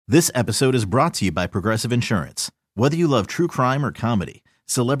This episode is brought to you by Progressive Insurance. Whether you love true crime or comedy,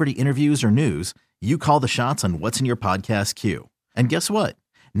 celebrity interviews or news, you call the shots on what's in your podcast queue. And guess what?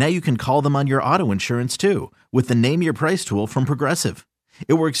 Now you can call them on your auto insurance too with the Name Your Price tool from Progressive.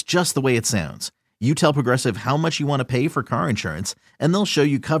 It works just the way it sounds. You tell Progressive how much you want to pay for car insurance, and they'll show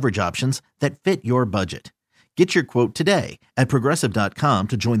you coverage options that fit your budget. Get your quote today at Progressive.com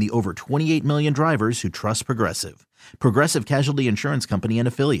to join the over 28 million drivers who trust Progressive. Progressive Casualty Insurance Company and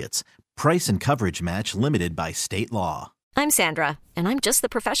Affiliates. Price and coverage match limited by state law. I'm Sandra, and I'm just the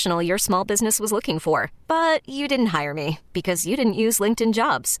professional your small business was looking for. But you didn't hire me because you didn't use LinkedIn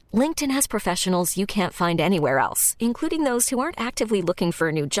Jobs. LinkedIn has professionals you can't find anywhere else, including those who aren't actively looking for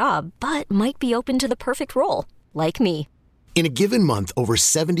a new job, but might be open to the perfect role, like me. In a given month, over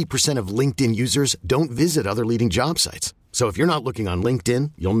 70% of LinkedIn users don't visit other leading job sites. So if you're not looking on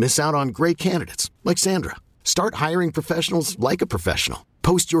LinkedIn, you'll miss out on great candidates like Sandra. Start hiring professionals like a professional.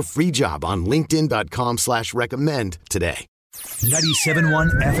 Post your free job on linkedin.com/recommend today. 97.1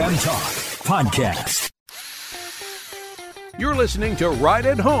 FM Talk Podcast. You're listening to Ride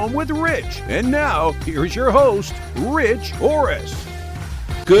at Home with Rich. And now, here's your host, Rich Orris.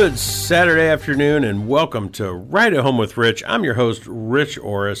 Good Saturday afternoon and welcome to Ride at Home with Rich. I'm your host, Rich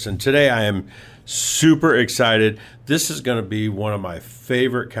Orris, and today I am super excited. This is going to be one of my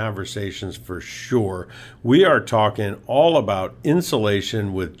favorite conversations for sure. We are talking all about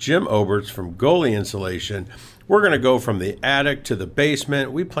insulation with Jim Oberts from Goalie Insulation. We're going to go from the attic to the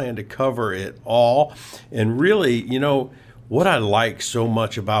basement. We plan to cover it all. And really, you know, what I like so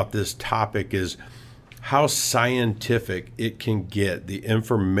much about this topic is how scientific it can get, the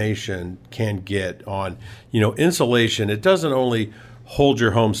information can get on, insulation. It doesn't only hold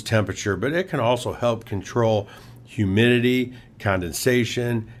your home's temperature, but it can also help control humidity,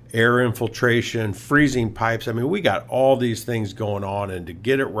 condensation, air infiltration, freezing pipes. I mean, we got all these things going on, and to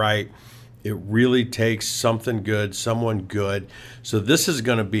get it right, it really takes something good, someone good. So this is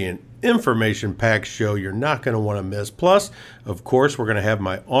going to be an information-packed show you're not going to want to miss. Plus, of course, we're going to have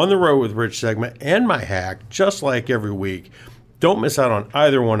my On the Road with Rich segment and my hack, just like every week. Don't miss out on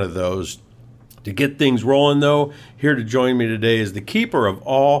either one of those. To get things rolling, though, here to join me today is the keeper of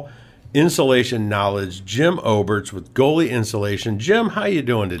all insulation knowledge, Jim Oberts with Goalie Insulation. Jim, how you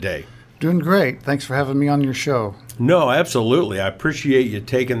doing today? Doing great. Thanks for having me on your show. No, absolutely. I appreciate you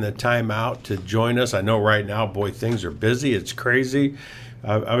taking the time out to join us. I know right now, boy, things are busy. It's crazy.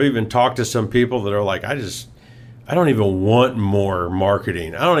 I've even talked to some people that are like, I don't even want more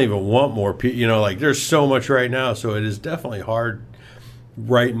marketing. I don't even want more people. Like there's so much right now. So it is definitely hard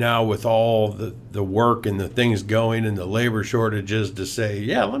right now with all the work and the things going and the labor shortages to say,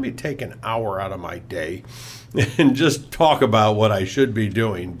 yeah, let me take an hour out of my day and just talk about what I should be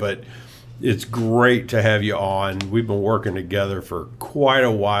doing. But it's great to have you on. We've been working together for quite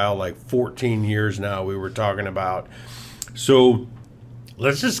a while, like 14 years now we were talking about. So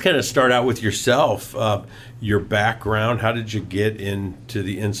let's just kind of start out with yourself, your background. How did you get into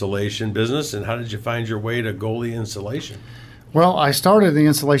the insulation business, and how did you find your way to Goalie Insulation? Well, I started the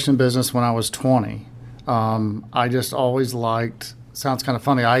insulation business when I was 20. I just always liked, sounds kind of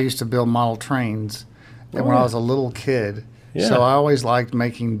funny, I used to build model trains when I was a little kid. Yeah. So I always liked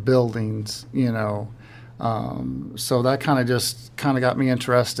making buildings, so that kind of got me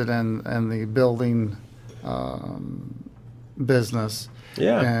interested in the building business.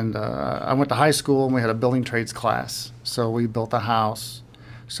 Yeah. And I went to high school and we had a building trades class. So we built a house.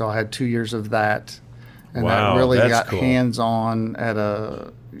 So I had 2 years of that. And that really got cool. Hands-on at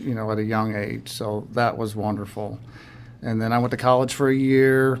a young age. So that was wonderful. And then I went to college for a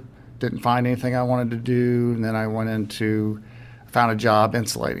year, didn't find anything I wanted to do. And then I found a job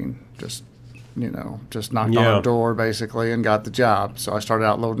insulating, just knocked on a door basically and got the job. So I started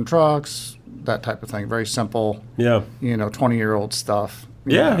out loading trucks, that type of thing. Very simple, 20-year-old stuff.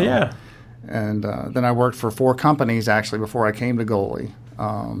 Yeah. And then I worked for 4 companies actually before I came to Goalie.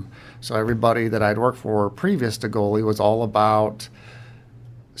 So everybody that I'd worked for previous to Goalie was all about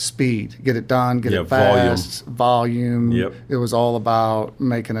speed, get it done, get it fast, volume. Yep. It was all about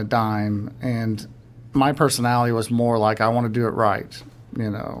making a dime. And my personality was more like I want to do it right,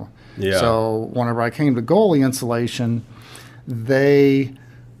 Yeah. So whenever I came to Goalie Insulation,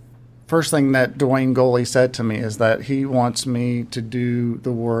 first thing that Dwayne Goalie said to me is that he wants me to do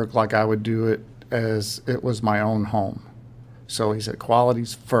the work like I would do it as it was my own home. So he said,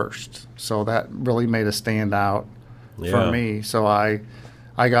 quality's first. So that really made a standout for me. So I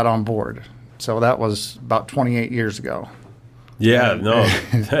got on board. So that was about 28 years ago. Yeah,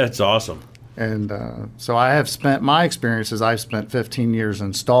 that's awesome. And so I have spent, my experiences, I've spent 15 years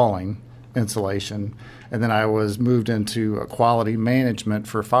installing insulation. And then I was moved into quality management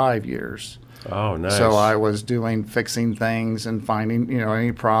for 5 years. Oh, nice. So I was fixing things and finding,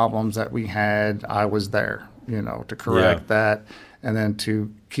 any problems that we had. I was there, to correct that, and then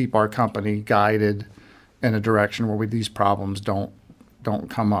to keep our company guided in a direction where these problems don't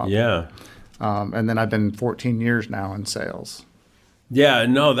come up. Yeah. And then I've been 14 years now in sales. Yeah,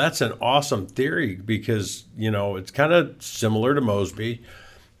 no, that's an awesome theory because, it's kind of similar to Mosby.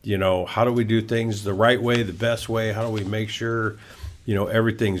 How do we do things the right way, the best way? How do we make sure,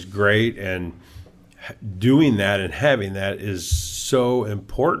 everything's great? And doing that and having that is so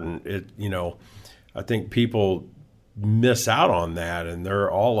important. I think people miss out on that, and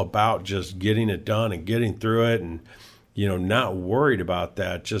they're all about just getting it done and getting through it and, not worried about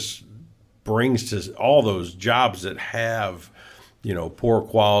that. Just brings to all those jobs that have, poor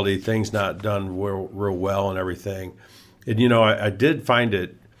quality, things not done real well and everything. And, I did find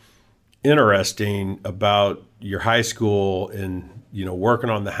it interesting about your high school and, working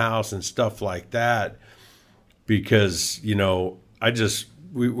on the house and stuff like that, because,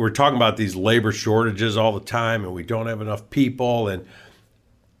 we're talking about these labor shortages all the time and we don't have enough people. And,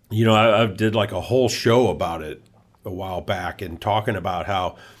 I did like a whole show about it a while back and talking about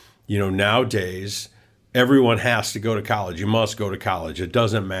how, nowadays everyone has to go to college. You must go to college. It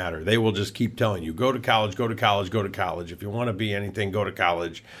doesn't matter. They will just keep telling you, go to college, go to college, go to college. If you want to be anything, go to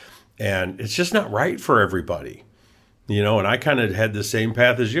college. And it's just not right for everybody. And I kind of had the same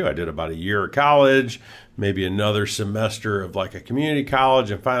path as you. I did about a year of college, maybe another semester of like a community college,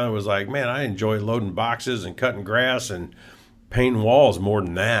 and finally was like, man, I enjoy loading boxes and cutting grass and painting walls more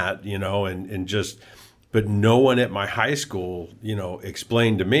than that, but no one at my high school,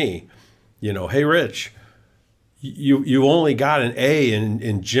 explained to me, hey, Rich, you only got an A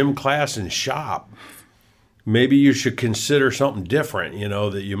in gym class and shop. Maybe you should consider something different,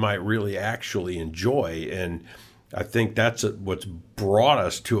 that you might really actually enjoy. And I think that's what's brought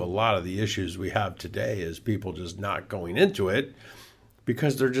us to a lot of the issues we have today is people just not going into it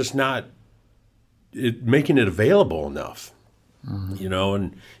because they're just not making it available enough. Mm-hmm.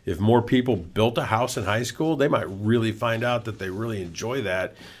 And if more people built a house in high school, they might really find out that they really enjoy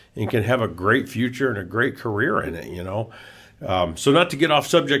that and can have a great future and a great career in it, So not to get off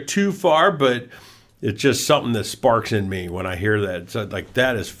subject too far, but it's just something that sparks in me when I hear that. It's like,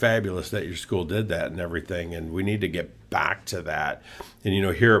 that is fabulous that your school did that and everything, and we need to get back to that. And,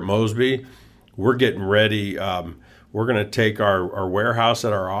 here at Mosby, we're getting ready. We're going to take our warehouse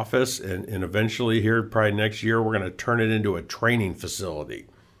at our office, and eventually here, probably next year, we're going to turn it into a training facility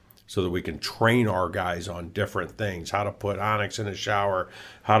so that we can train our guys on different things, how to put onyx in a shower,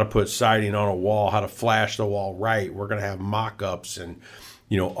 how to put siding on a wall, how to flash the wall right. We're going to have mock-ups and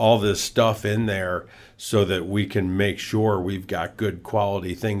all this stuff in there so that we can make sure we've got good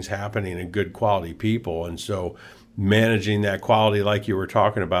quality things happening and good quality people. And so managing that quality, like you were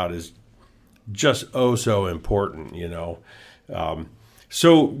talking about, is just so important,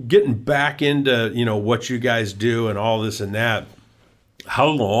 So getting back into, what you guys do and all this and that, how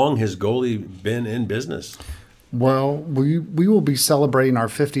long has Goalie been in business? Well, we will be celebrating our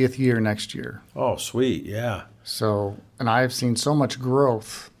 50th year next year. Oh, sweet. Yeah. So, and I've seen so much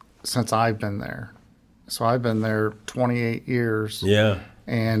growth since I've been there. So I've been there 28 years. Yeah.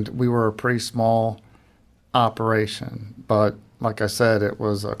 And we were a pretty small operation. But like I said, it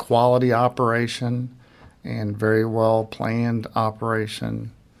was a quality operation and very well planned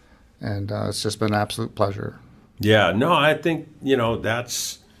operation. And it's just been an absolute pleasure. Yeah. No, I think,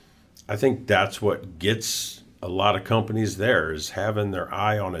 that's what gets a lot of companies there is having their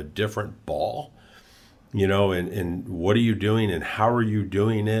eye on a different ball. And what are you doing and how are you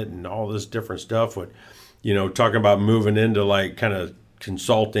doing it and all this different stuff. When, talking about moving into like kind of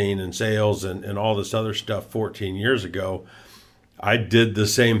consulting and sales and all this other stuff 14 years ago, I did the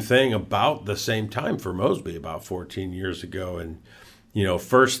same thing about the same time for Mosby about 14 years ago. And,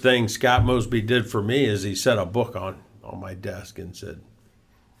 first thing Scott Mosby did for me is he set a book on my desk and said,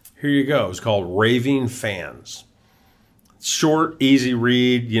 here you go. It's called Raving Fans. Short, easy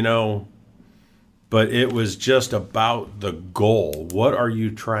read, but it was just about the goal. What are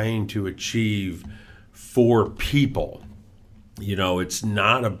you trying to achieve for people? It's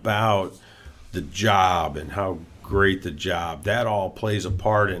not about the job and how great the job. That all plays a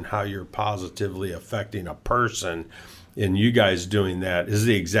part in how you're positively affecting a person. And you guys doing that is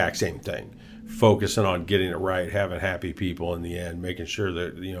the exact same thing. Focusing on getting it right, having happy people in the end, making sure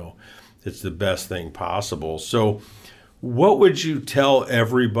that, it's the best thing possible. So what would you tell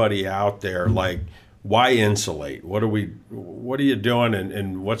everybody out there? Like, why insulate? What are you doing,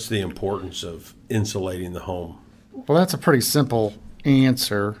 and what's the importance of insulating the home? Well, that's a pretty simple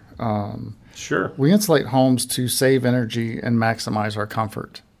answer. Sure. We insulate homes to save energy and maximize our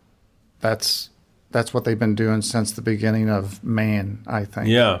comfort. That's what they've been doing since the beginning of man, I think.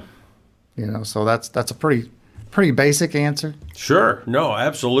 Yeah. So that's a pretty basic answer. Sure. No,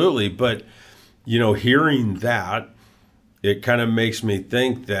 absolutely. But, hearing that, it kind of makes me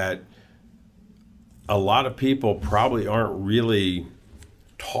think that a lot of people probably aren't really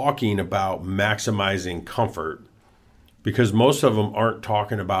talking about maximizing comfort, because most of them aren't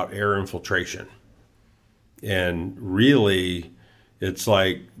talking about air infiltration. And really, it's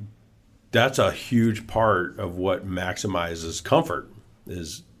like that's a huge part of what maximizes comfort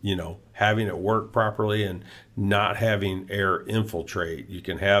is, having it work properly and not having air infiltrate. You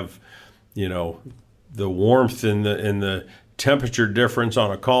can have, the warmth and the temperature difference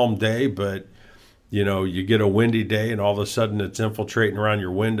on a calm day, but you get a windy day and all of a sudden it's infiltrating around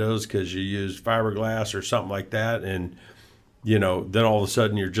your windows because you use fiberglass or something like that. And, then all of a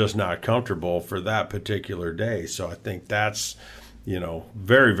sudden you're just not comfortable for that particular day. So I think that's,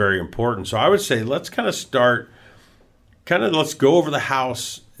 very, very important. So I would say let's let's go over the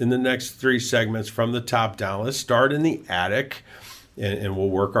house in the next 3 segments from the top down. Let's start in the attic and we'll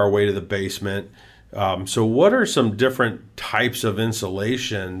work our way to the basement. So what are some different types of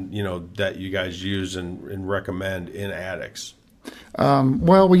insulation, that you guys use and recommend in attics?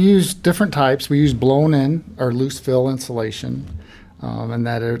 Well, we use different types. We use blown in or loose fill insulation, and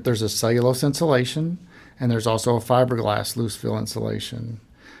there's a cellulose insulation, and there's also a fiberglass loose fill insulation.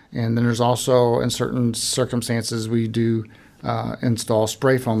 And then there's also, in certain circumstances, we do install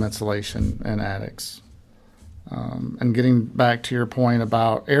spray foam insulation in attics. And getting back to your point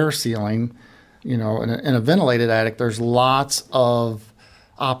about air sealing, in a ventilated attic, there's lots of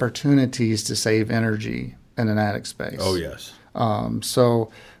opportunities to save energy in an attic space. Oh, yes.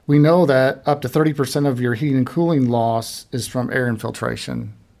 So we know that up to 30% of your heat and cooling loss is from air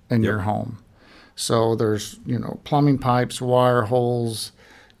infiltration in your home. So there's, plumbing pipes, wire holes,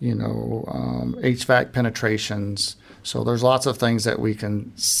 HVAC penetrations. So there's lots of things that we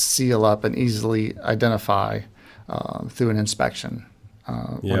can seal up and easily identify through an inspection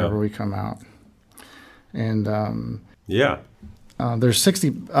whenever we come out. And there's 60.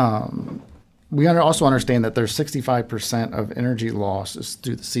 We also understand that there's 65% of energy loss is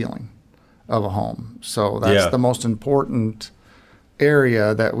through the ceiling of a home. So that's the most important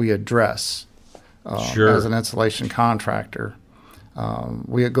area that we address as an insulation contractor.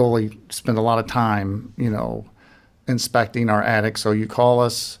 We at Goli spend a lot of time, inspecting our attic. So you call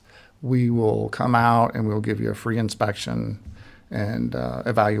us, we will come out and we'll give you a free inspection and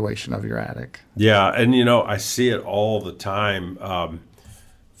evaluation of your attic. Yeah, and I see it all the time.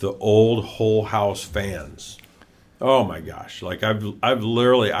 The old whole house fans. Oh my gosh! Like I've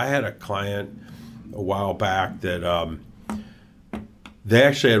literally, I had a client a while back that they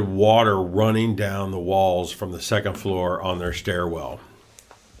actually had water running down the walls from the second floor on their stairwell,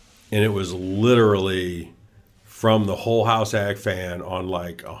 and it was literally from the whole house attic fan on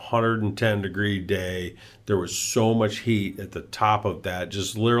like 110-degree day. There was so much heat at the top of that,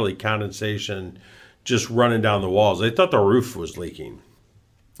 just literally condensation just running down the walls. They thought the roof was leaking,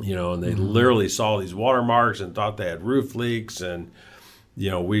 and they literally saw these watermarks and thought they had roof leaks. And,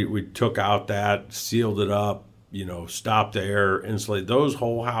 we took out that, sealed it up, stopped the air, insulated those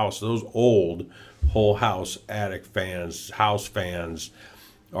old whole house attic fans, house fans,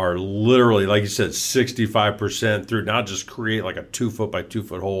 are literally, like you said, 65% through. Not just create like a 2-foot by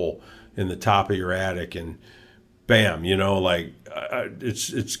 2-foot hole in the top of your attic, and bam,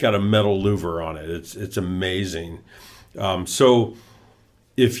 it's got a metal louver on it. It's amazing. So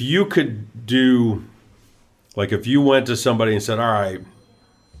if you could do, like, if you went to somebody and said, all right,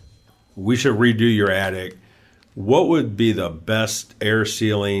 we should redo your attic, what would be the best air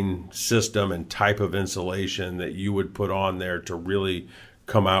sealing system and type of insulation that you would put on there to really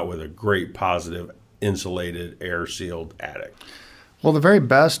come out with a great positive insulated air sealed attic? Well, the very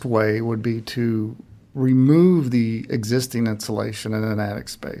best way would be to remove the existing insulation in an attic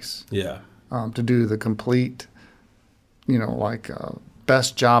space. Yeah. To do the complete,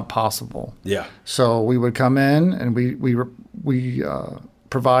 best job possible. Yeah. So we would come in and we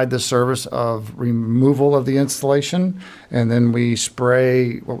provide the service of removal of the insulation, and then we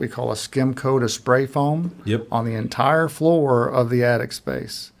spray what we call a skim coat of spray foam on the entire floor of the attic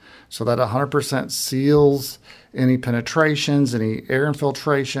space. So that 100% seals any penetrations, any air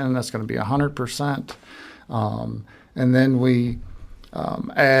infiltration. That's going to be 100%. And then we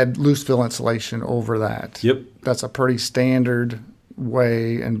add loose fill insulation over that. Yep. That's a pretty standard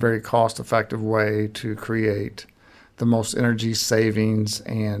way and very cost-effective way to create the most energy savings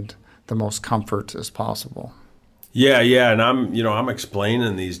and the most comfort as possible. Yeah, and I'm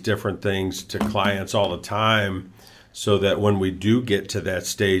explaining these different things to clients all the time so that when we do get to that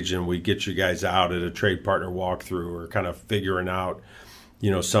stage and we get you guys out at a trade partner walkthrough or kind of figuring out,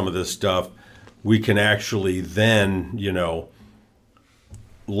 some of this stuff, we can actually then,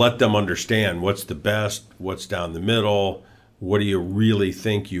 let them understand what's the best, what's down the middle, what do you really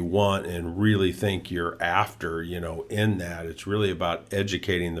think you want and really think you're after, in that. It's really about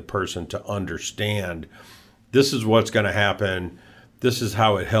educating the person to understand this is what's going to happen. This is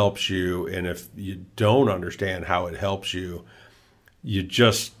how it helps you. And if you don't understand how it helps you,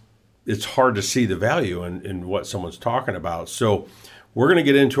 it's hard to see the value in what someone's talking about. So we're going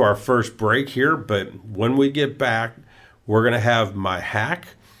to get into our first break here, but when we get back, we're going to have my hack.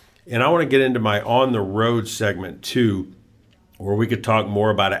 And I want to get into my on the road segment too, where we could talk more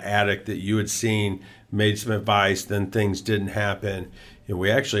about an attic that you had seen, made some advice, then things didn't happen. And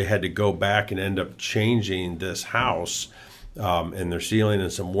we actually had to go back and end up changing this house and their ceiling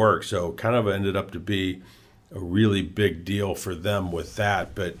and some work. So kind of ended up to be a really big deal for them with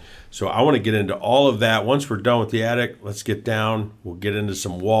that. But so I want to get into all of that. Once we're done with the attic, let's get down. We'll get into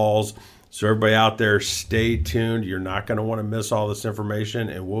some walls. So everybody out there, stay tuned. You're not going to want to miss all this information,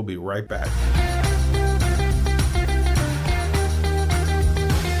 and we'll be right back.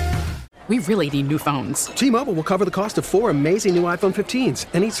 We really need new phones. T-Mobile will cover the cost of 4 amazing new iPhone 15s,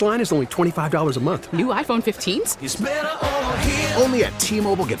 and each line is only $25 a month. New iPhone 15s? It's better over here. Only at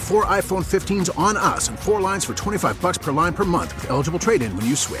T-Mobile, get 4 iPhone 15s on us and 4 lines for $25 per line per month with eligible trade-in when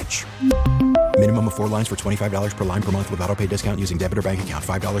you switch. Minimum of 4 lines for $25 per line per month with auto-pay discount using debit or bank account.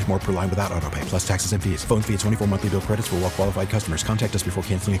 $5 more per line without auto-pay, plus taxes and fees. Phone fee at 24 monthly bill credits for well-qualified customers. Contact us before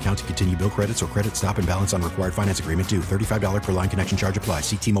canceling account to continue bill credits or credit stop and balance on required finance agreement due. $35 per line connection charge applies.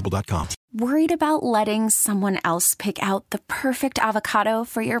 See T-Mobile.com. Worried about letting someone else pick out the perfect avocado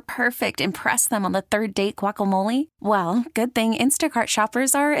for your perfect impress them on the third date guacamole? Well, good thing Instacart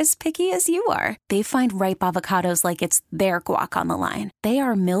shoppers are as picky as you are. They find ripe avocados like it's their guac on the line. They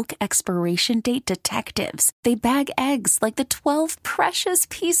are milk expiration date detectives. They bag eggs like the 12 precious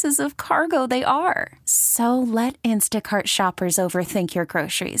pieces of cargo they are. So let Instacart shoppers overthink your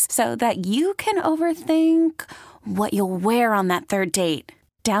groceries so that you can overthink what you'll wear on that third date.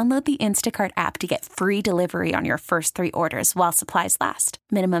 Download the Instacart app to get free delivery on your first 3 orders while supplies last.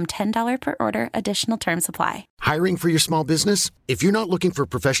 Minimum $10 per order. Additional terms apply. Hiring for your small business? If you're not looking for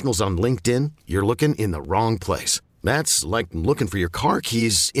professionals on LinkedIn, you're looking in the wrong place. That's like looking for your car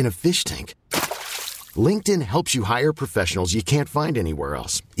keys in a fish tank. LinkedIn helps you hire professionals you can't find anywhere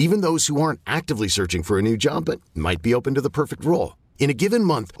else, even those who aren't actively searching for a new job but might be open to the perfect role. In a given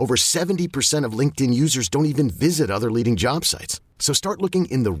month, over 70% of LinkedIn users don't even visit other leading job sites. So start looking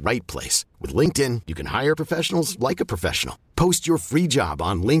in the right place. With LinkedIn, you can hire professionals like a professional. Post your free job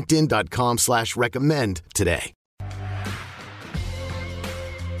on linkedin.com/recommend today.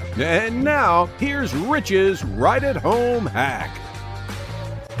 And now, here's Rich's Right at Home hack.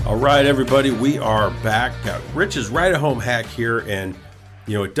 All right, everybody, we are back. Got Rich's Right at Home hack here, and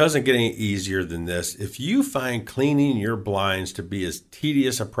it doesn't get any easier than this. If you find cleaning your blinds to be as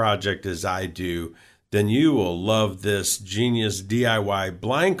tedious a project as I do, then you will love this genius DIY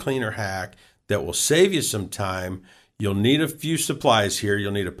blind cleaner hack that will save you some time. You'll need a few supplies here.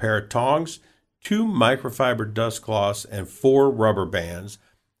 You'll need a pair of tongs, 2 microfiber dust cloths, and 4 rubber bands.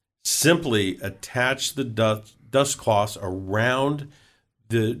 Simply attach the dust cloths around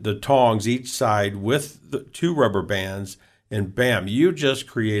the tongs each side with the 2 rubber bands, and bam, you just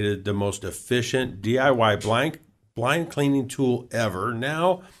created the most efficient DIY blind cleaning tool ever.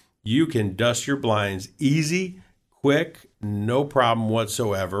 Now you can dust your blinds easy, quick, no problem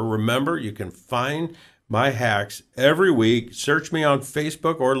whatsoever. Remember, you can find my hacks every week. Search me on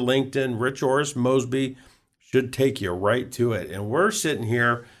Facebook or LinkedIn. Rich Orris Mosby should take you right to it. And we're sitting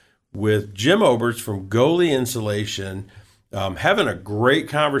here with Jim Oberts from Goli Insulation, having a great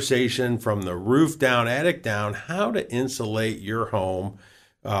conversation from the roof down, attic down, how to insulate your home.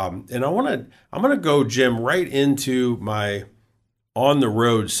 And I'm gonna go, Jim, right into my on the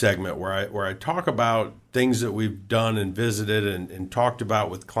road segment where I talk about things that we've done and visited and talked about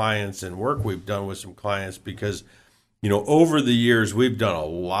with clients and work we've done with some clients, because over the years we've done a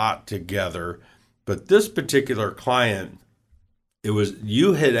lot together. But this particular client,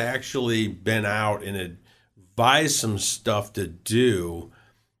 you had actually been out and advised some stuff to do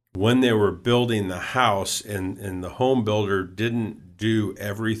when they were building the house, and the home builder didn't do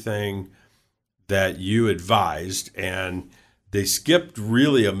everything that you advised, and they skipped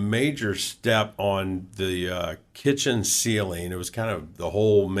really a major step on the kitchen ceiling. It was kind of the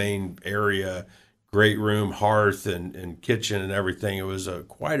whole main area, great room, hearth, and kitchen and everything. It was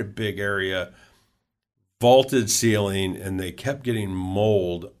quite a big area. vaulted ceiling, and they kept getting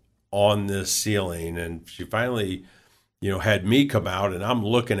mold on this ceiling. And she finally, had me come out, and I'm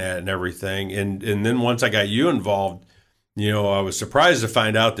looking at it and everything. And then once I got you involved, I was surprised to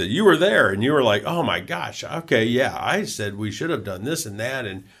find out that you were there, and you were like, oh my gosh, okay, yeah, I said we should have done this and that.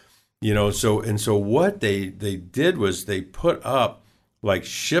 And, so what they did was they put up like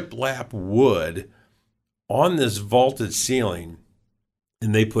shiplap wood on this vaulted ceiling,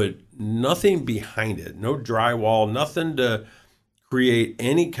 and they put nothing behind it, no drywall, nothing to create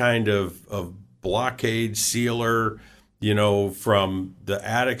any kind of blockade sealer, from the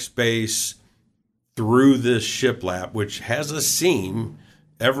attic space through this shiplap, which has a seam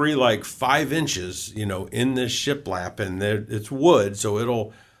every like 5 inches, in this shiplap, and it's wood, so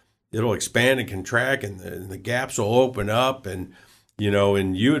it'll expand and contract, and the gaps will open up, and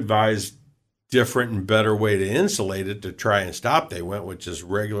you advised different and better way to insulate it to try and stop. They went with just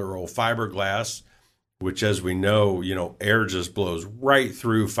regular old fiberglass, which, as we know, air just blows right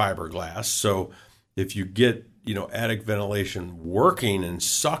through fiberglass. So if you get, attic ventilation working and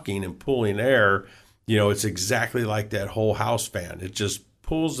sucking and pulling air, it's exactly like that whole house fan. It just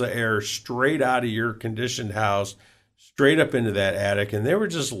pulls the air straight out of your conditioned house, straight up into that attic. And they were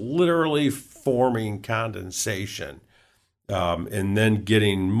just literally forming condensation. And then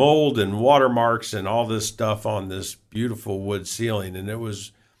getting mold and watermarks and all this stuff on this beautiful wood ceiling. And it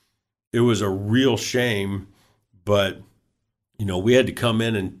was a real shame, but, we had to come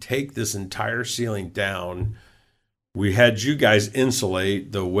in and take this entire ceiling down. We had you guys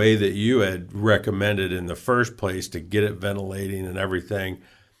insulate the way that you had recommended in the first place to get it ventilating and everything.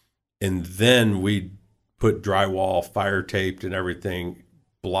 And then we put drywall, fire taped and everything,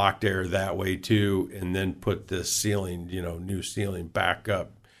 blocked air that way too, and then put this ceiling, new ceiling back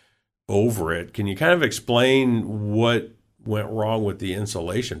up over it. Can you kind of explain what went wrong with the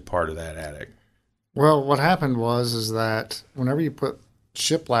insulation part of that attic? Well, what happened is that whenever you put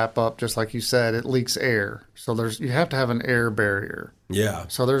shiplap up, just like you said, it leaks air. So you have to have an air barrier. Yeah.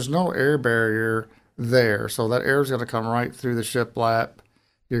 So there's no air barrier there. So that air is going to come right through the shiplap.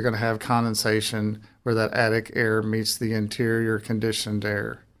 You're going to have condensation where that attic air meets the interior conditioned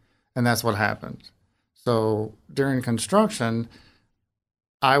air. And that's what happened. So during construction,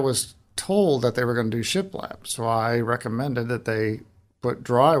 I was told that they were going to do shiplap. So I recommended that they put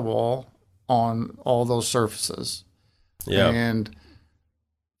drywall on all those surfaces. Yeah. And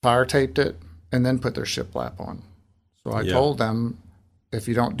fire taped it and then put their shiplap on. So I told them, if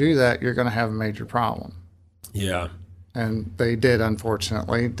you don't do that, you're going to have a major problem. Yeah. And they did,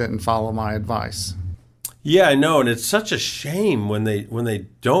 unfortunately, didn't follow my advice. Yeah, I know, and it's such a shame when they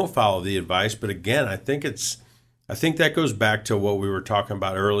don't follow the advice. But again, I think that goes back to what we were talking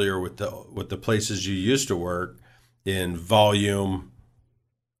about earlier with the places you used to work in volume,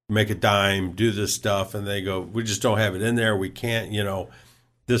 make a dime, do this stuff, and they go, we just don't have it in there. We can't,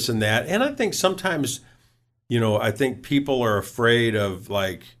 this and that. And I think sometimes, I think people are afraid of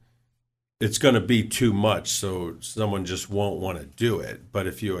like, it's going to be too much, so someone just won't want to do it. But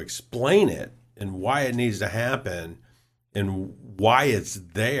if you explain it and why it needs to happen and why it's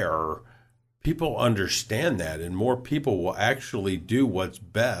there, people understand that, and more people will actually do what's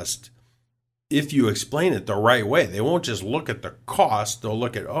best if you explain it the right way. They won't just look at the cost. They'll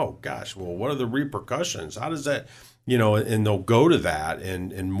look at, oh gosh, well, what are the repercussions? How does that, and they'll go to that,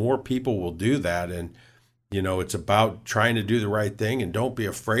 and more people will do that. And, it's about trying to do the right thing, and don't be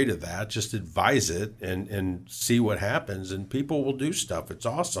afraid of that. Just advise it and see what happens, and people will do stuff. It's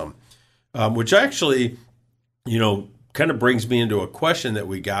awesome. Which actually, kind of brings me into a question that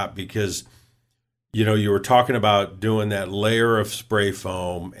we got, because, you were talking about doing that layer of spray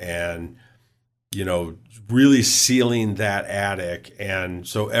foam and, really sealing that attic. And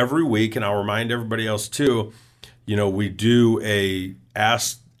so every week, and I'll remind everybody else too, we do a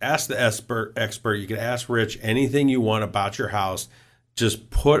ask the expert. You can ask Rich anything you want about your house.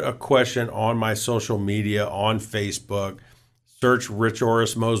 Just put a question on my social media on Facebook. Search Rich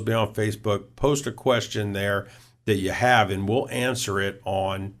Orris Mosby on Facebook. Post a question there that you have, and we'll answer it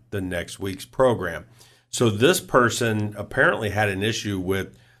on the next week's program. So this person apparently had an issue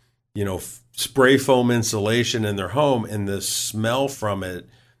with, spray foam insulation in their home, and the smell from it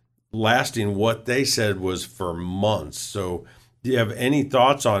lasting what they said was for months. So do you have any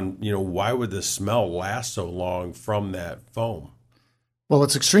thoughts on, why would the smell last so long from that foam? Well,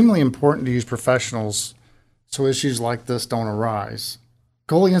 it's extremely important to use professionals so issues like this don't arise.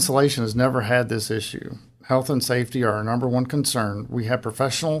 Gully Insulation has never had this issue. Health and safety are our number one concern. We have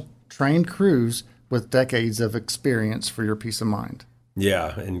professional, trained crews with decades of experience for your peace of mind.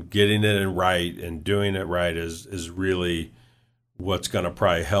 Yeah, and getting it right and doing it right is really what's going to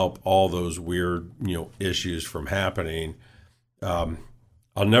probably help all those weird, issues from happening.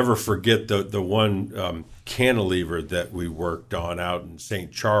 I'll never forget the one cantilever that we worked on out in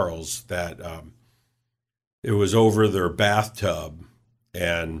St. Charles that it was over their bathtub,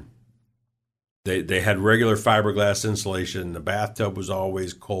 and they had regular fiberglass insulation. The bathtub was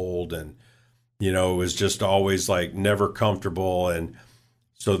always cold, and it was just always like never comfortable. And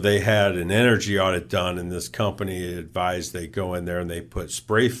so they had an energy audit done, and this company advised they go in there and they put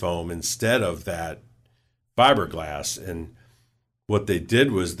spray foam instead of that fiberglass. And what they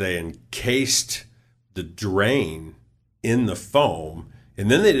did was they encased the drain in the foam,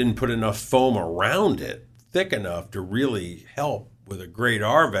 and then they didn't put enough foam around it thick enough to really help with a great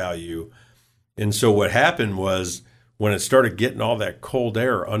R value. And so what happened was when it started getting all that cold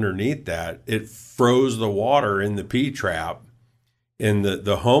air underneath that, it froze the water in the P-trap. And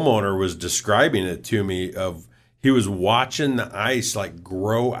the homeowner was describing it to me of he was watching the ice like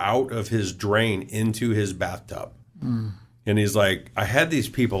grow out of his drain into his bathtub. Mm. And he's like, I had these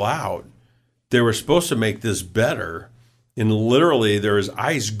people out. They were supposed to make this better. And literally there was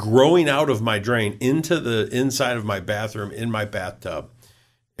ice growing out of my drain into the inside of my bathroom in my bathtub.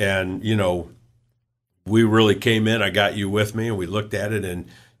 And, we really came in. I got you with me, and we looked at it, and,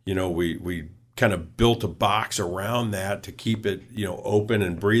 we kind of built a box around that to keep it, open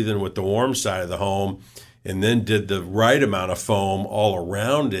and breathing with the warm side of the home, and then did the right amount of foam all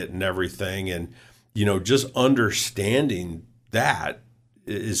around it and everything. And, just understanding that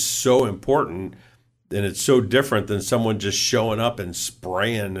is so important, and it's so different than someone just showing up and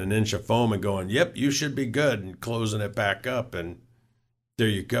spraying an inch of foam and going, yep, you should be good, and closing it back up, and there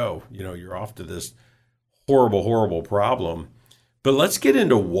you go. You're off to this horrible, horrible problem. But let's get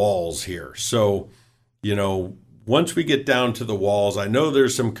into walls here. So, once we get down to the walls, I know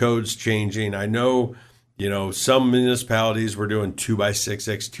there's some codes changing. I know, some municipalities were doing 2x6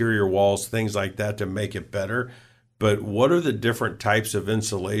 exterior walls, things like that to make it better. But what are the different types of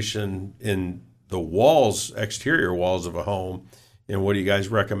insulation in the walls, exterior walls of a home, and what do you guys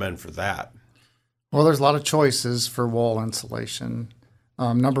recommend for that? Well, there's a lot of choices for wall insulation.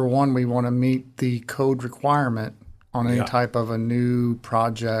 Number one, we want to meet the code requirement on any type of a new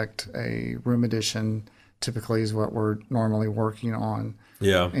project. A room addition typically is what we're normally working on.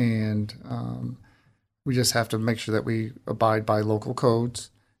 Yeah. And we just have to make sure that we abide by local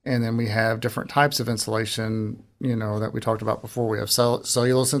codes. And then we have different types of insulation, that we talked about before. We have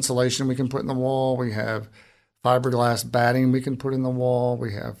cellulose insulation we can put in the wall. We have fiberglass batting we can put in the wall.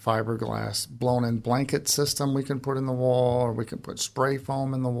 We have fiberglass blown-in blanket system we can put in the wall, or we can put spray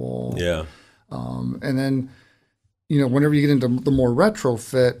foam in the wall. Yeah. And then, whenever you get into the more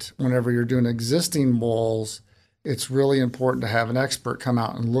retrofit, whenever you're doing existing walls, it's really important to have an expert come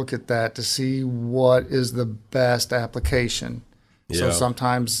out and look at that to see what is the best application. Yeah. So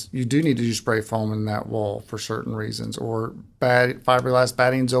sometimes you do need to do spray foam in that wall for certain reasons, or fiberglass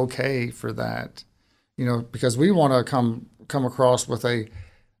batting's okay for that. Because we want to come across with a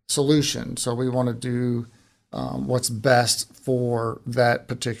solution. So we want to do what's best for that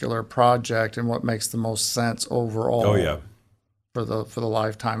particular project and what makes the most sense overall. Oh yeah, for the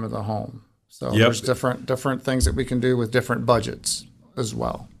lifetime of the home. So there's different things that we can do with different budgets as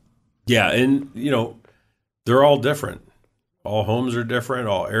well. Yeah, and they're all different. All homes are different.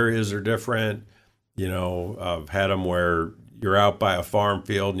 All areas are different. I've had them where you're out by a farm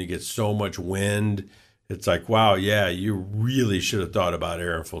field and you get so much wind. It's like, wow, yeah, you really should have thought about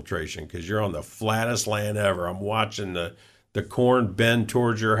air infiltration because you're on the flattest land ever. I'm watching the corn bend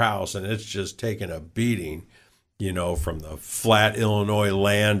towards your house, and it's just taking a beating, from the flat Illinois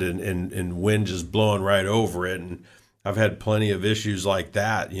land and wind just blowing right over it. And I've had plenty of issues like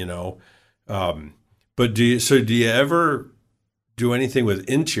that, But do you ever do anything with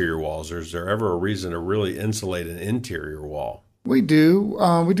interior walls, or is there ever a reason to really insulate an interior wall? We do.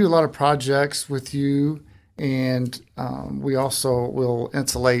 We do a lot of projects with you, and we also will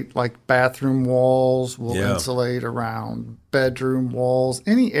insulate like bathroom walls. We'll insulate around bedroom walls,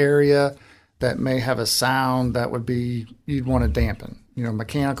 any area that may have a sound that would be you'd want to dampen.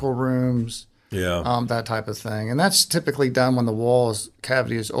 Mechanical rooms, that type of thing. And that's typically done when the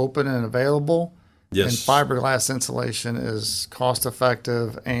cavity is open and available. Yes. And fiberglass insulation is cost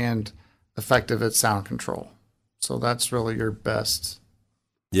effective and effective at sound control. So that's really your best.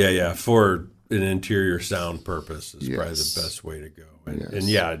 Yeah. For an interior sound purpose is probably the best way to go.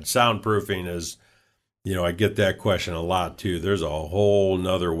 And soundproofing is, I get that question a lot too. There's a whole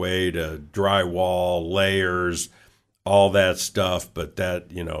nother way to drywall, layers, all that stuff. But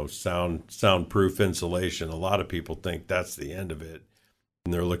that, soundproof insulation, a lot of people think that's the end of it.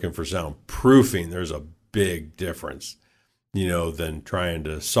 And they're looking for soundproofing. There's a big difference. than trying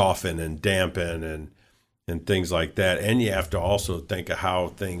to soften and dampen and things like that. And you have to also think of how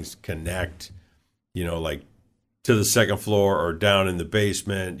things connect, like to the second floor or down in the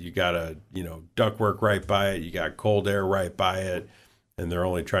basement. You got a, ductwork right by it. You got cold air right by it. And they're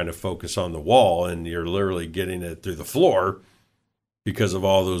only trying to focus on the wall, and you're literally getting it through the floor because of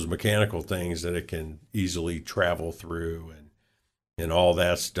all those mechanical things that it can easily travel through and all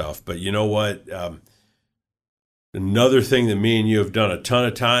that stuff. But you know what? Another thing that me and you have done a ton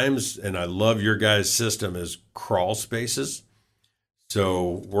of times, and I love your guys' system, is crawl spaces.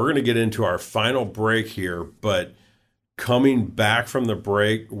 So we're going to get into our final break here, but coming back from the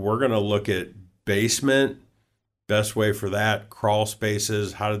break, we're going to look at basement, best way for that, crawl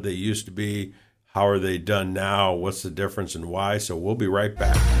spaces, how did they used to be, how are they done now, what's the difference and why. So we'll be right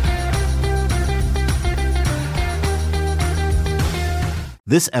back.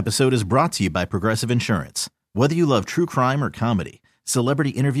 This episode is brought to you by Progressive Insurance. Whether you love true crime or comedy,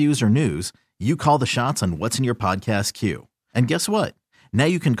 celebrity interviews or news, you call the shots on what's in your podcast queue. And guess what? Now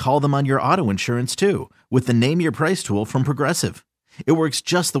you can call them on your auto insurance too with the Name Your Price tool from Progressive. It works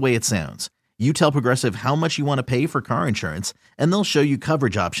just the way it sounds. You tell Progressive how much you want to pay for car insurance, and they'll show you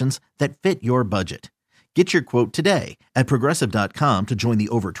coverage options that fit your budget. Get your quote today at Progressive.com to join the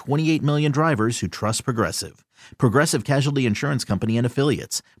over 28 million drivers who trust Progressive. Progressive Casualty Insurance Company and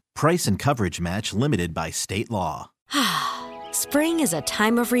Affiliates. Price and coverage match limited by state law. Spring is a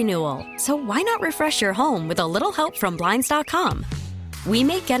time of renewal, so why not refresh your home with a little help from Blinds.com? We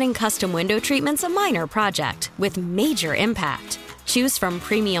make getting custom window treatments a minor project with major impact. Choose from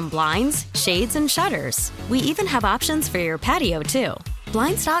premium blinds, shades, and shutters. We even have options for your patio, too.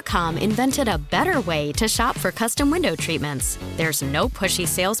 Blinds.com invented a better way to shop for custom window treatments. There's no pushy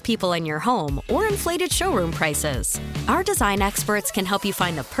salespeople in your home or inflated showroom prices. Our design experts can help you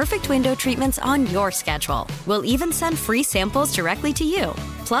find the perfect window treatments on your schedule. We'll even send free samples directly to you.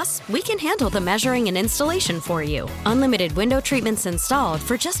 Plus, we can handle the measuring and installation for you. Unlimited window treatments installed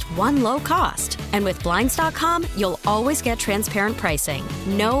for just one low cost. And with Blinds.com, you'll always get transparent pricing.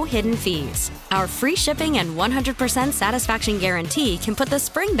 No hidden fees. Our free shipping and 100% satisfaction guarantee can put the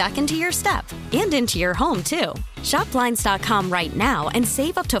spring back into your step and into your home, too. Shop Blinds.com right now and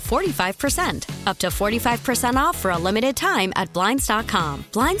save up to 45%. Up to 45% off for a limited time at Blinds.com.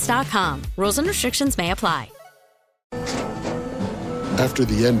 Blinds.com. Rules and restrictions may apply. After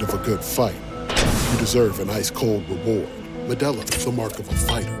the end of a good fight, you deserve an ice-cold reward. Modelo is the mark of a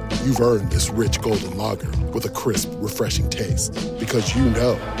fighter. You've earned this rich golden lager with a crisp, refreshing taste. Because you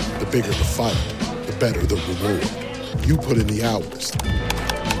know, the bigger the fight, the better the reward. You put in the hours,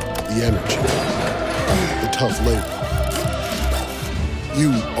 the energy, the tough labor.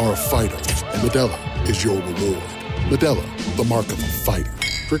 You are a fighter, and Modelo is your reward. Modelo, the mark of a fighter.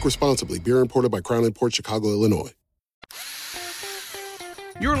 Drink responsibly. Beer imported by Crown Imports, Chicago, Illinois.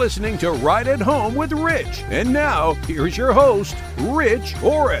 You're listening to Right at Home with Rich. And now, here's your host, Rich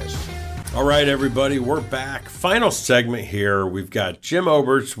Orris. All right, everybody, we're back. Final segment here. We've got Jim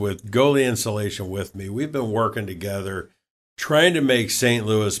Oberts with Goli Insulation with me. We've been working together, trying to make St.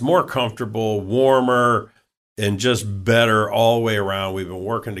 Louis more comfortable, warmer, and just better all the way around. We've been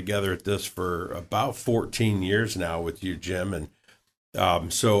working together at this for about 14 years now with you, Jim.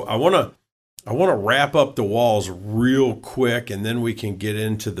 And so I want to wrap up the walls real quick, and then we can get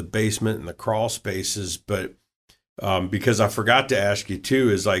into the basement and the crawl spaces. But because I forgot to ask you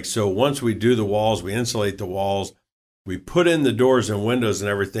too, is like, so once we do the walls, we insulate the walls, we put in the doors and windows and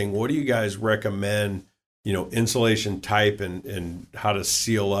everything. What do you guys recommend, insulation type and how to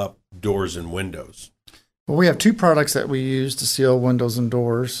seal up doors and windows? Well, we have two products that we use to seal windows and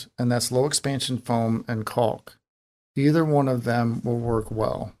doors, and that's low expansion foam and caulk. Either one of them will work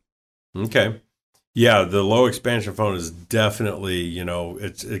well. Okay. Yeah, the low expansion foam is definitely,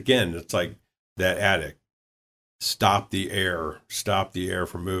 it's like that attic. Stop the air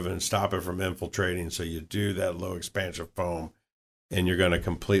from moving, stop it from infiltrating. So you do that low expansion foam and you're going to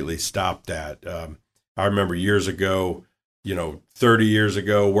completely stop that. I remember years ago, 30 years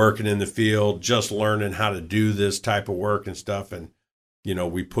ago, working in the field, just learning how to do this type of work and stuff. And,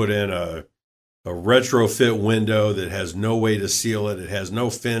 we put in a retrofit window that has no way to seal it. It has no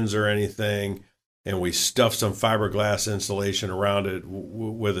fins or anything. And we stuffed some fiberglass insulation around it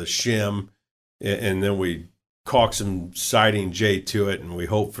with a shim. And then we caulk some siding J to it, and we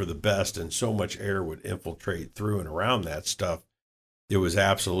hope for the best. And so much air would infiltrate through and around that stuff. It was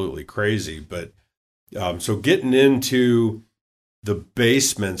absolutely crazy. But so getting into the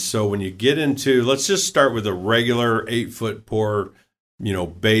basement. So when you get into, let's just start with a regular 8-foot pour,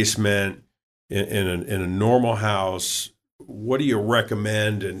 basement in a normal house. What do you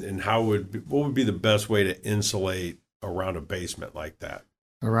recommend, and what would be the best way to insulate around around a basement like that?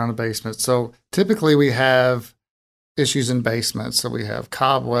 Around a basement. So typically we have issues in basements. So we have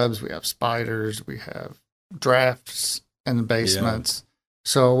cobwebs, we have spiders, we have drafts in the basements.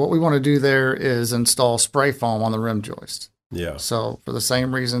 So what we want to do there is install spray foam on the rim joist. Yeah. So for the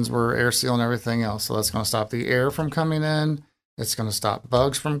same reasons we're air sealing everything else. So that's going to stop the air from coming in. It's going to stop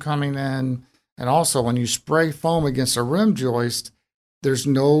bugs from coming in. And also when you spray foam against a rim joist, there's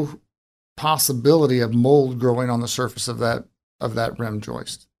no possibility of mold growing on the surface of that rim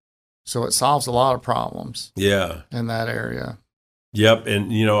joist. So it solves a lot of problems. Yeah. In that area. Yep.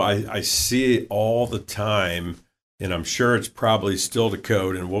 And, I see it all the time. And I'm sure it's probably still to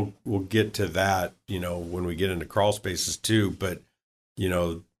code, and we'll get to that, when we get into crawl spaces too. But,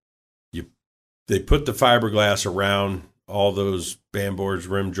 they put the fiberglass around all those band boards,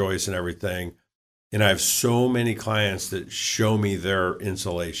 rim joists, and everything. And I have so many clients that show me their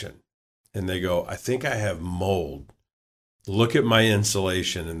insulation, and they go, "I think I have mold. Look at my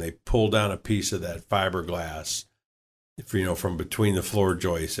insulation," and they pull down a piece of that fiberglass, from between the floor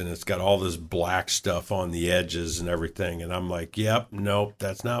joists, and it's got all this black stuff on the edges and everything. And I'm like, yep, nope,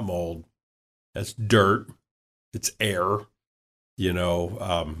 that's not mold. That's dirt. It's air,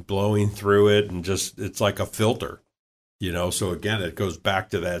 blowing through it, and it's like a filter, So again, it goes back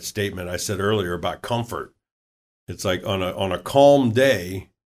to that statement I said earlier about comfort. It's like on a calm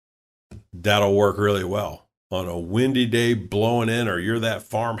day, that'll work really well. On a windy day blowing in, or you're that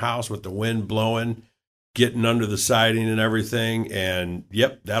farmhouse with the wind blowing, getting under the siding and everything, and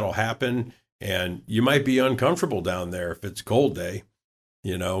yep, that'll happen. And you might be uncomfortable down there if it's a cold day,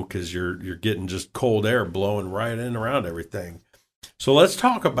 because you're getting just cold air blowing right in around everything. So let's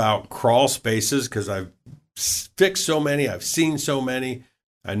talk about crawl spaces, because I've fixed so many, I've seen so many.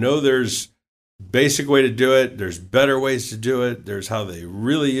 I know there's basic way to do it, there's better ways to do it, there's how they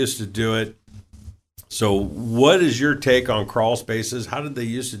really used to do it. So what is your take on crawl spaces? How did they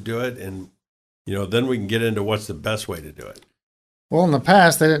used to do it? And then we can get into what's the best way to do it. Well, in the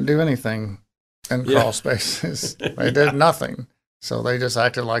past, they didn't do anything in crawl spaces. They did nothing. So they just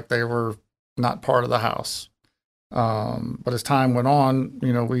acted like they were not part of the house. But as time went on,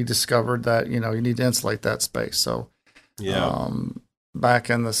 we discovered that, you need to insulate that space. So back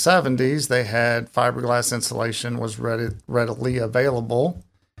in the 70s, they had fiberglass insulation was readily available,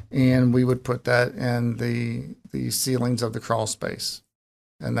 and we would put that in the ceilings of the crawl space.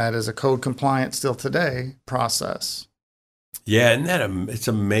 And that is a code compliant still today process. Yeah, and it's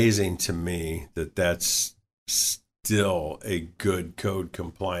amazing to me that that's still a good code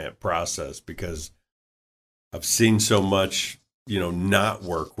compliant process, because I've seen so much, not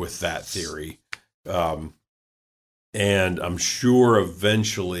work with that theory. And I'm sure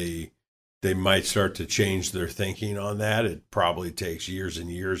eventually they might start to change their thinking on that. It probably takes years and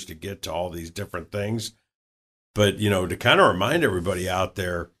years to get to all these different things. But, to kind of remind everybody out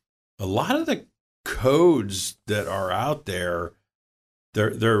there, a lot of the codes that are out there,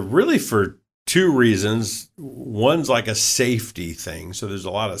 they're really for two reasons. One's like a safety thing. So there's a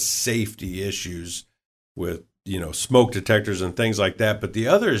lot of safety issues with, smoke detectors and things like that. But the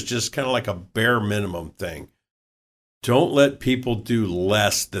other is just kind of like a bare minimum thing. Don't let people do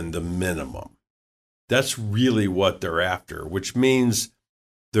less than the minimum. That's really what they're after, which means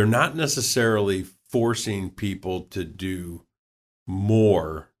they're not necessarily forcing people to do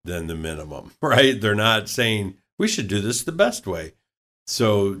more than the minimum, right? They're not saying we should do this the best way.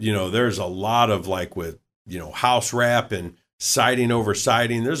 So, there's a lot of like with, house wrap and siding over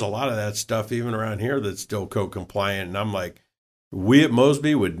siding. There's a lot of that stuff even around here that's still code compliant. And I'm like, we at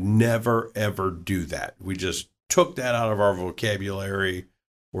Mosby would never, ever do that. We just took that out of our vocabulary.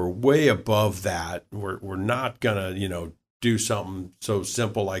 We're way above that. We're not going to, do something so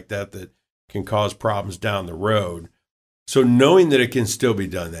simple like that can cause problems down the road. So knowing that it can still be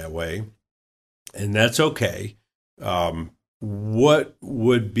done that way, and that's okay, what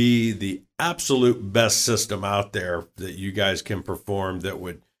would be the absolute best system out there that you guys can perform that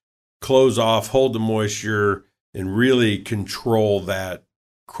would close off, hold the moisture, and really control that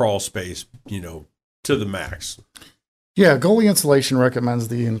crawl space, to the max? Yeah, Goalie Insulation recommends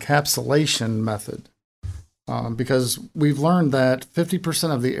the encapsulation method. Because we've learned that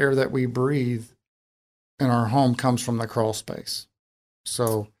 50% of the air that we breathe in our home comes from the crawl space.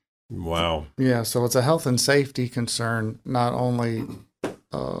 So, wow. Yeah, so it's a health and safety concern, not only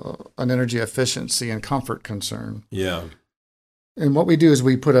an energy efficiency and comfort concern. Yeah. And what we do is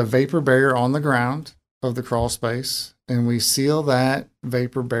we put a vapor barrier on the ground of the crawl space, and we seal that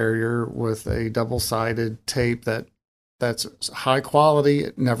vapor barrier with a double-sided tape that's high quality.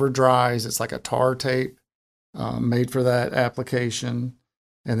 It never dries. It's like a tar tape. Made for that application.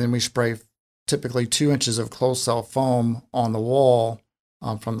 And then we spray typically 2 inches of closed cell foam on the wall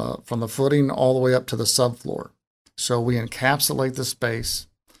from the footing all the way up to the subfloor. So we encapsulate the space.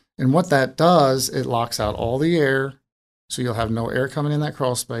 And what that does, it locks out all the air. So you'll have no air coming in that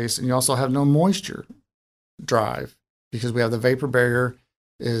crawl space. And you also have no moisture drive because we have the vapor barrier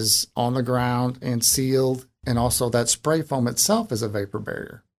is on the ground and sealed. And also that spray foam itself is a vapor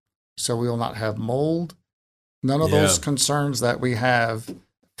barrier. So we will not have mold. None of those concerns that we have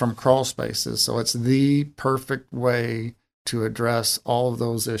from crawl spaces. So it's the perfect way to address all of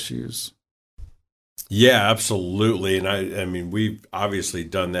those issues. Yeah, absolutely. And I mean, we've obviously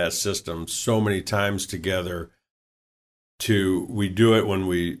done that system so many times together. We do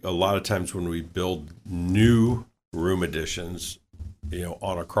it a lot of times when we build new room additions,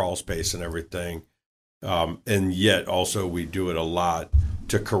 on a crawl space and everything. And yet also we do it a lot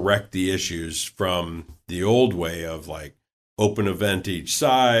to correct the issues from the old way of like open a vent each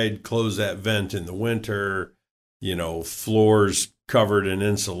side, close that vent in the winter, floors covered in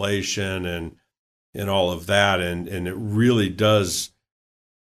insulation and all of that. And it really does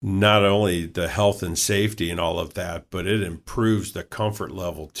not only the health and safety and all of that, but it improves the comfort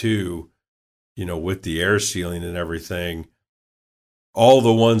level too, with the air sealing and everything. All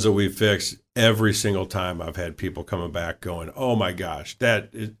the ones that we fixed, every single time I've had people coming back going, oh my gosh,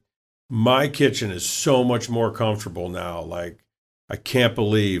 my kitchen is so much more comfortable now. Like, I can't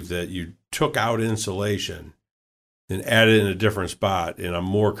believe that you took out insulation and added it in a different spot, and I'm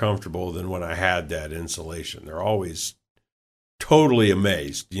more comfortable than when I had that insulation. They're always totally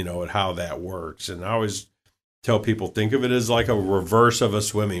amazed, at how that works. And I always tell people, think of it as like a reverse of a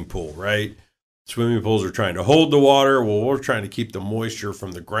swimming pool, right? Swimming pools are trying to hold the water. Well, we're trying to keep the moisture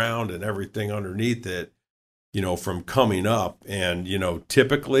from the ground and everything underneath it, from coming up. And,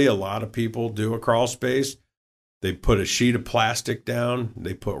 typically a lot of people do a crawl space. They put a sheet of plastic down.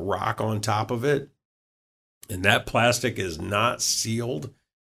 They put rock on top of it. And that plastic is not sealed,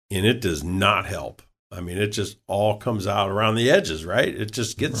 and it does not help. I mean, it just all comes out around the edges, right? It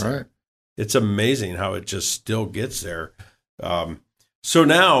just gets there. It's amazing how it just still gets there. So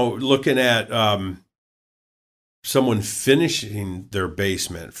now looking at someone finishing their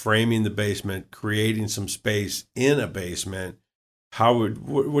basement, framing the basement, creating some space in a basement,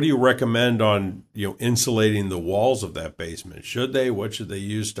 what do you recommend on, insulating the walls of that basement? What should they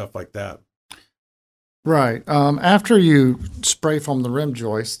use? Stuff like that. Right. After you spray foam the rim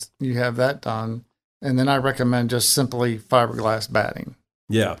joist, you have that done. And then I recommend just simply fiberglass batting.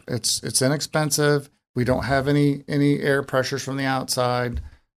 Yeah. It's inexpensive. We don't have any air pressures from the outside.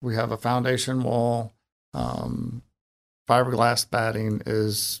 We have a foundation wall. Fiberglass batting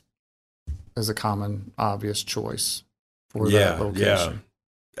is a common, obvious choice for that location.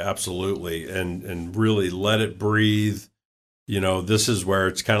 Yeah, absolutely. And really let it breathe. This is where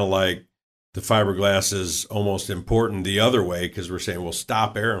it's kind of like the fiberglass is almost important the other way, because we're saying, well,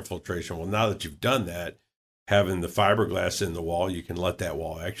 stop air infiltration. Well, now that you've done that, having the fiberglass in the wall, you can let that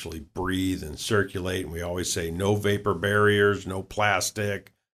wall actually breathe and circulate. And we always say no vapor barriers, no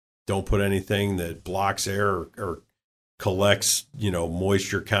plastic. Don't put anything that blocks air or collects,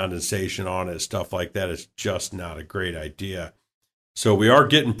 moisture condensation on it, stuff like that. It's just not a great idea. So we are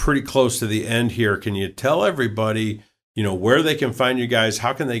getting pretty close to the end here. Can you tell everybody, where they can find you guys?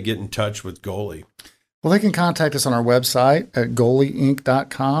 How can they get in touch with Goalie? Well, they can contact us on our website at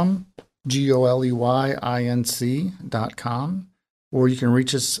goalieinc.com, GOLEYINC.com, or you can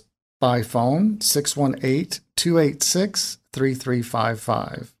reach us by phone,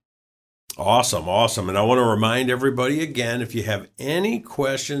 618-286-3355. Awesome. And I want to remind everybody again, if you have any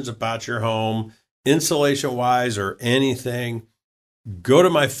questions about your home, insulation-wise or anything, go to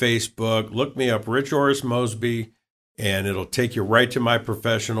my Facebook, look me up, Rich Orris Mosby, and it'll take you right to my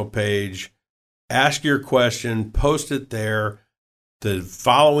professional page. Ask your question, post it there. The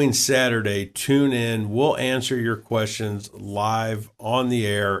following Saturday, tune in. We'll answer your questions live on the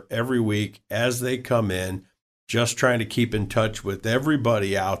air every week as they come in. Just trying to keep in touch with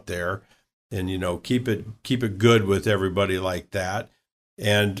everybody out there and, keep it good with everybody like that.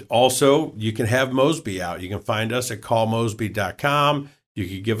 And also, you can have Mosby out. You can find us at callmosby.com. You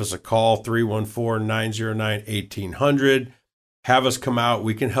can give us a call, 314-909-1800. Have us come out.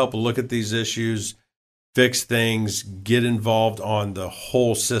 We can help look at these issues, fix things, get involved on the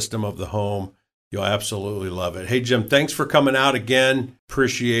whole system of the home. You'll absolutely love it. Hey, Jim, thanks for coming out again.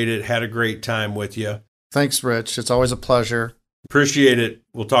 Appreciate it. Had a great time with you. Thanks, Rich. It's always a pleasure. Appreciate it.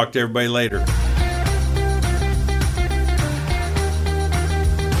 We'll talk to everybody later.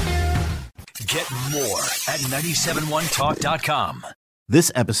 Get more at 971talk.com.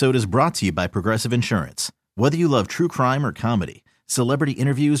 This episode is brought to you by Progressive Insurance. Whether you love true crime or comedy, celebrity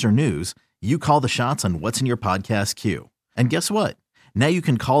interviews or news, You call the shots on what's in your podcast queue. And guess what? Now you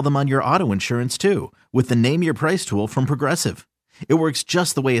can call them on your auto insurance too with the Name Your Price tool from Progressive. It works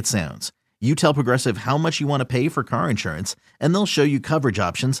just the way it sounds. You tell Progressive how much you want to pay for car insurance, and they'll show you coverage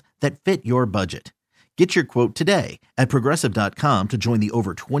options that fit your budget. Get your quote today at Progressive.com to join the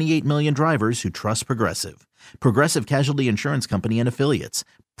over 28 million drivers who trust Progressive. Progressive Casualty Insurance Company and Affiliates.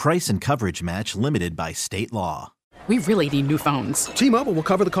 Price and coverage match limited by state law. We really need new phones. T-Mobile will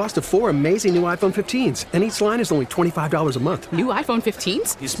cover the cost of 4 amazing new iPhone 15s, and each line is only $25 a month. New iPhone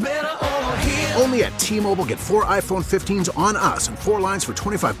 15s? It's better over here. Only at T-Mobile, get 4 iPhone 15s on us and 4 lines for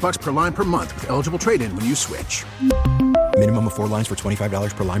 $25 per line per month with eligible trade-in when you switch. Minimum of 4 lines for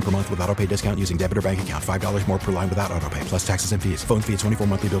 $25 per line per month with autopay discount using debit or bank account. $5 more per line without autopay, plus taxes and fees. Phone fee at 24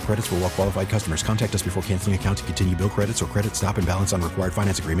 monthly bill credits for well-qualified customers. Contact us before canceling account to continue bill credits or credit stop and balance on required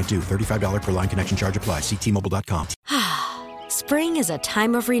finance agreement due. $35 per line connection charge applies. See T-Mobile.com. Spring is a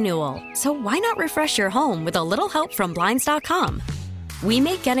time of renewal, so why not refresh your home with a little help from Blinds.com? We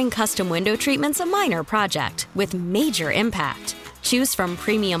make getting custom window treatments a minor project with major impact. Choose from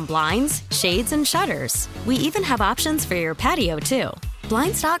premium blinds, shades, and shutters. We even have options for your patio, too.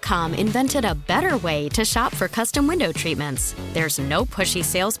 Blinds.com invented a better way to shop for custom window treatments. There's no pushy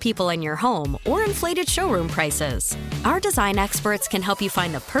salespeople in your home or inflated showroom prices. Our design experts can help you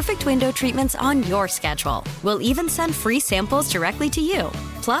find the perfect window treatments on your schedule. We'll even send free samples directly to you.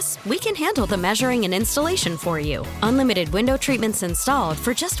 Plus, we can handle the measuring and installation for you. Unlimited window treatments installed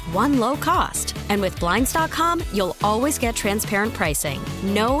for just one low cost. And with Blinds.com, you'll always get transparent pricing.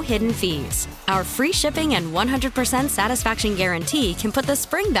 No hidden fees. Our free shipping and 100% satisfaction guarantee can put the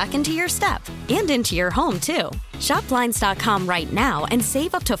spring back into your step and into your home, too. Shop Blinds.com right now and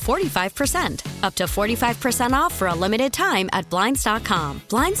save up to 45%. Up to 45% off for a limited time at Blinds.com.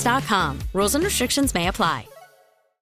 Blinds.com. Rules and restrictions may apply.